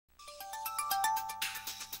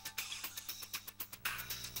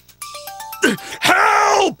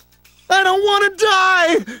Help! I don't want to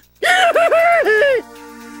die!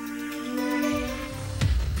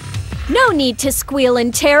 No need to squeal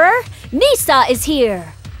in terror. Nisa is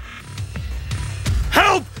here.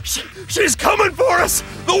 Help! She's coming for us!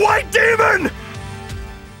 The White Demon!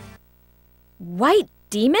 White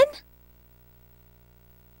Demon?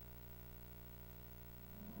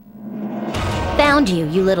 Found you,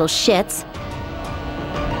 you little shits.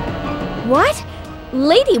 What?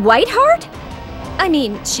 Lady Whiteheart? I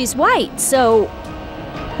mean, she's white, so...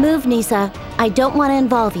 Move, Nisa. I don't want to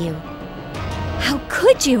involve you. How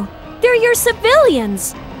could you? They're your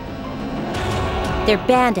civilians! They're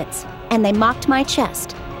bandits, and they mocked my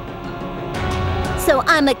chest. So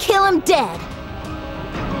I'ma kill 'em dead!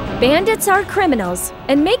 Bandits are criminals,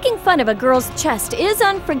 and making fun of a girl's chest is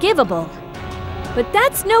unforgivable. But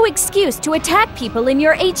that's no excuse to attack people in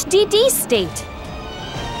your HDD state.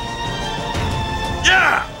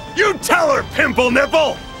 Yeah! You tell her, Pimple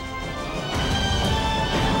Nipple!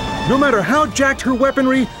 No matter how jacked her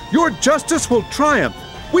weaponry, your justice will triumph.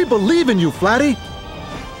 We believe in you, Flatty.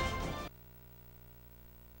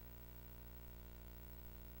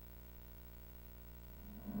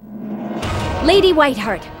 Lady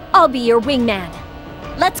Whiteheart, I'll be your wingman.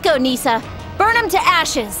 Let's go, Nisa. Burn 'em to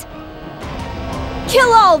ashes!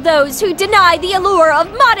 Kill all those who deny the allure of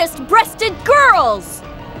modest-breasted girls!